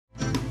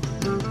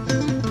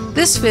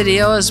This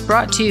video is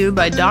brought to you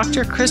by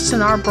Dr.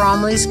 Kristen R.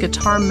 Bromley's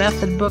Guitar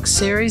Method Book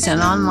Series and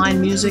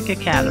Online Music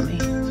Academy.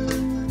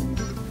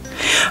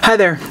 Hi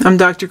there, I'm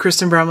Dr.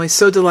 Kristen Bromley.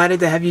 So delighted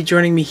to have you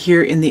joining me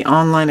here in the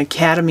Online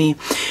Academy.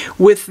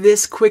 With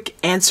this quick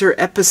answer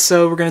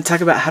episode, we're going to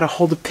talk about how to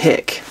hold a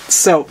pick.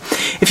 So,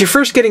 if you're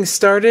first getting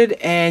started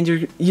and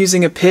you're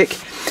using a pick,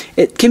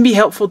 it can be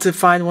helpful to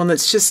find one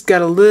that's just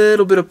got a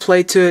little bit of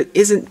play to it,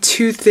 isn't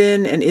too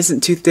thin and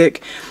isn't too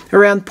thick,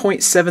 around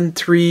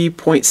 0.73,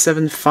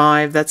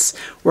 0.75. That's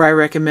where I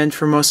recommend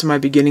for most of my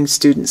beginning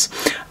students.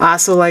 I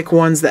also like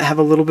ones that have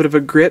a little bit of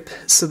a grip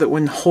so that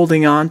when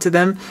holding on to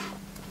them,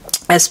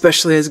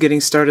 especially as getting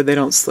started, they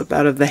don't slip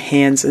out of the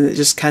hands and it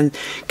just kind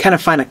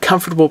of find a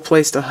comfortable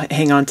place to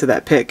hang on to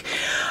that pick.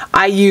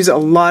 I use a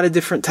lot of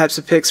different types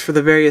of picks for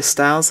the various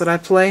styles that I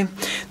play.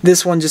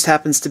 This one just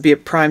happens to be a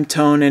prime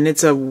tone and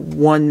it's a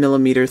 1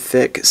 millimeter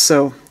thick,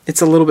 so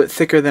it's a little bit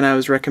thicker than I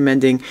was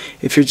recommending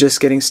if you're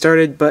just getting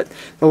started, but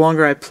the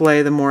longer I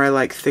play, the more I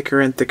like thicker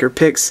and thicker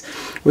picks.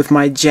 With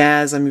my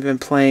jazz, I'm even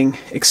playing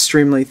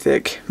extremely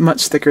thick,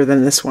 much thicker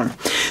than this one.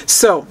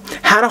 So,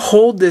 how to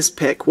hold this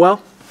pick?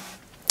 Well,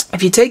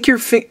 if you take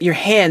your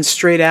hand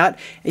straight out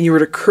and you were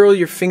to curl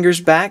your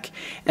fingers back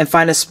and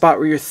find a spot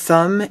where your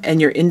thumb and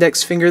your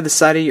index finger, the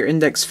side of your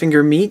index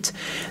finger meet,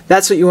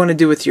 that's what you want to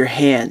do with your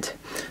hand.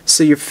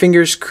 So your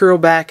fingers curl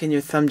back and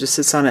your thumb just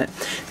sits on it.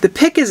 The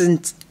pick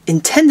is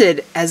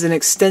intended as an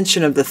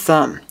extension of the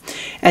thumb.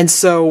 And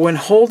so when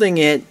holding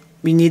it,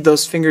 we need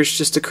those fingers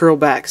just to curl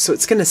back. So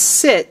it's going to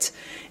sit,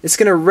 it's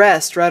going to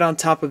rest right on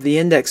top of the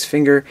index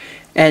finger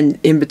and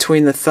in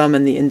between the thumb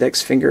and the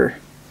index finger,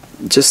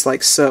 just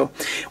like so.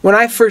 When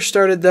I first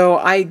started though,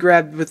 I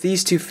grabbed with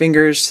these two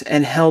fingers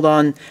and held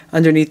on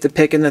underneath the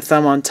pick and the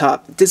thumb on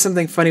top. Did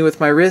something funny with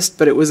my wrist,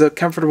 but it was a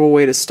comfortable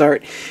way to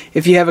start.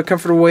 If you have a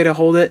comfortable way to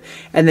hold it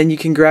and then you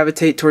can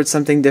gravitate towards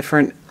something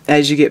different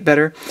as you get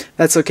better,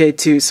 that's okay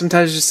too.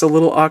 Sometimes it's just a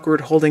little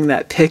awkward holding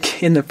that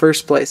pick in the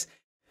first place.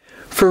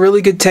 For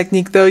really good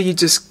technique though, you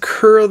just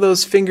curl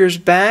those fingers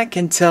back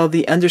until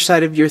the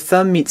underside of your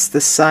thumb meets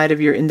the side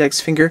of your index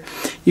finger.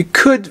 You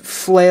could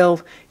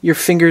flail your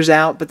fingers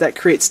out, but that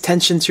creates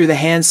tension through the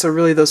hand, so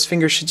really those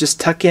fingers should just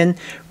tuck in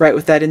right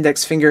with that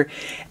index finger.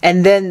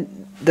 And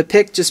then the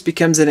pick just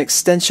becomes an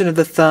extension of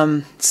the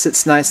thumb,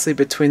 sits nicely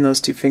between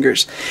those two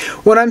fingers.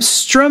 When I'm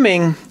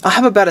strumming, I'll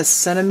have about a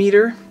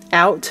centimeter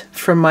out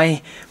from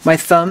my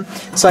thumb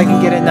so I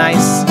can get a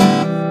nice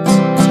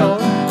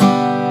tone.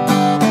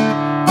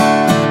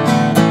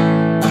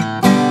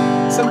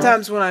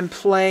 Sometimes when I'm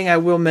playing, I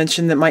will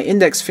mention that my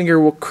index finger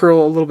will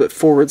curl a little bit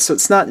forward, so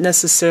it's not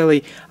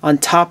necessarily on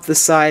top the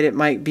side. It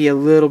might be a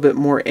little bit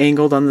more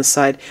angled on the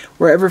side,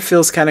 wherever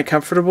feels kind of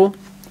comfortable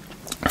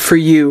for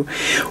you.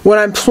 When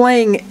I'm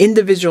playing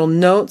individual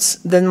notes,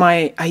 then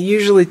I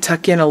usually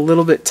tuck in a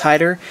little bit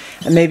tighter,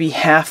 and maybe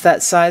half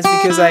that size,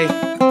 because I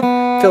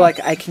feel like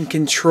I can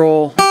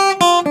control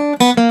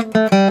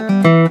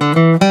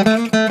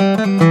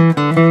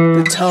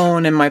the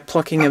tone and my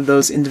plucking of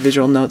those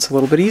individual notes a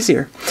little bit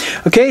easier.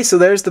 Okay, so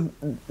there's a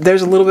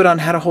little bit on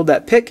how to hold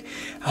that pick.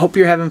 I hope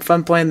you're having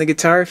fun playing the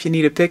guitar. If you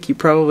need a pick, you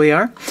probably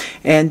are.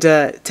 And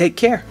take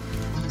care.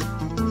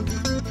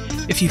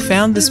 If you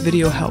found this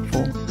video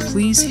helpful,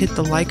 please hit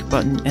the like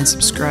button and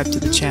subscribe to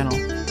the channel.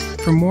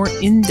 For more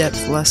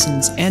in-depth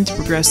lessons and to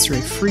progress through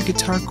a free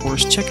guitar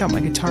course, check out my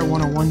Guitar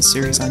 101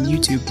 series on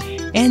YouTube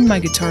and my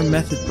Guitar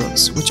Method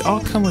books, which all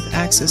come with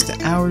access to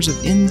hours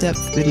of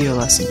in-depth video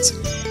lessons.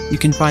 You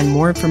can find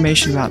more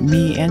information about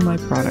me and my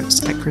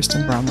products at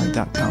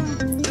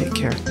KristenBromley.com. Take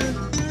care.